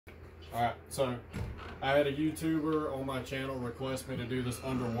Alright, so I had a YouTuber on my channel request me to do this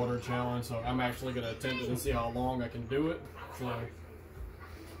underwater challenge, so I'm actually going to attempt it and see how long I can do it. So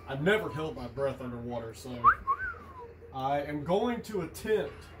I've never held my breath underwater, so I am going to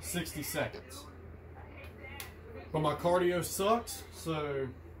attempt 60 seconds. But my cardio sucks, so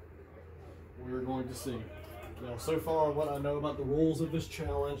we're going to see. Now, so far, what I know about the rules of this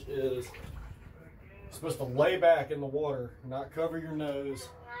challenge is you're supposed to lay back in the water, not cover your nose,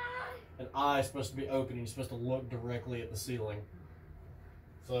 and eye is supposed to be open, and you're supposed to look directly at the ceiling.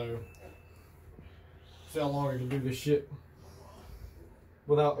 So, see how long I can do this shit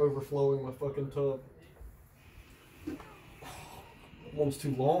without overflowing my fucking tub. One's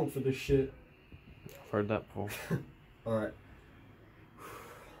too long for this shit. I've heard that before. Alright.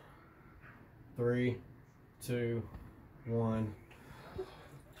 3, 2, 1.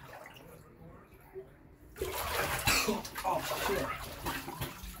 Oh shit.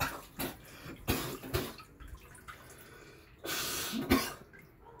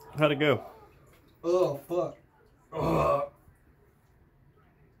 How'd it go? Oh fuck. Ugh.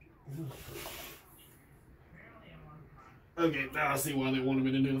 Okay, now I see why they wanted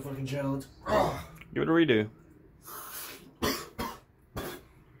me to do the fucking challenge. Give it a redo.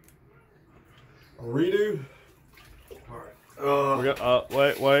 A redo? Alright. We got,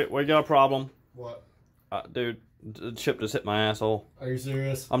 wait, we got a problem. What? Dude, the chip just hit my asshole. Are you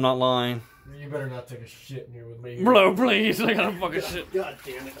serious? I'm not lying. You better not take a shit in here with me. Bro, please, I gotta fucking shit. God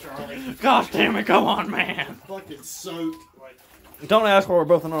damn it, Charlie. God damn it, come on, man. Fucking soaked. Don't ask why we're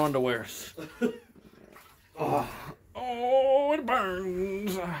both in our underwears. Oh, it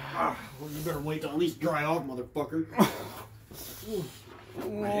burns. Well, you better wait till at least dry off, motherfucker.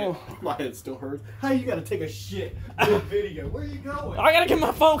 My head still hurts. How you gotta take a shit in a video? Where are you going? I gotta get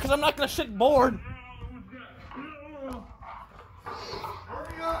my phone because I'm not gonna shit bored.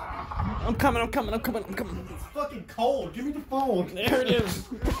 Hurry up! I'm coming. It's fucking cold. Give me the phone. There it is.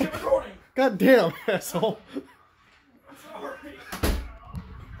 Recording. God damn, asshole.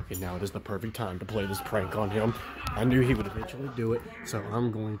 Okay, now it is the perfect time to play this prank on him. I knew he would eventually do it, so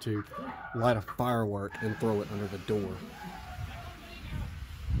I'm going to light a firework and throw it under the door.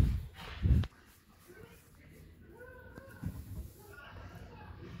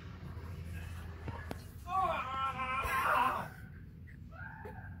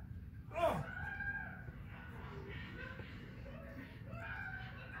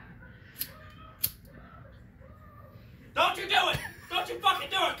 Don't you do it! Don't you fucking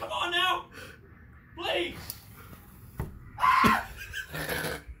do it! Come on now! Please!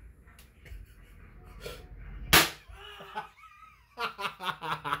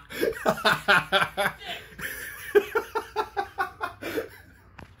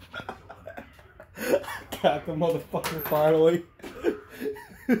 Got the motherfucker finally.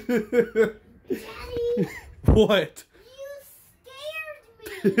 Daddy, What? you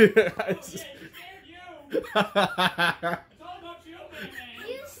scared me. I just- It's all about you, man.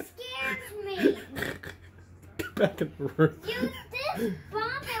 You scared me. Back in the room. You this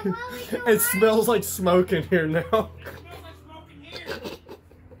bomb and what was your It smells like smoke in here now. It smells like smoke in here.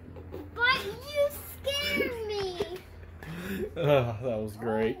 But you scared me. Oh, that was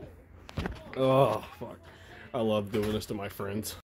great. Oh, fuck. I love doing this to my friends.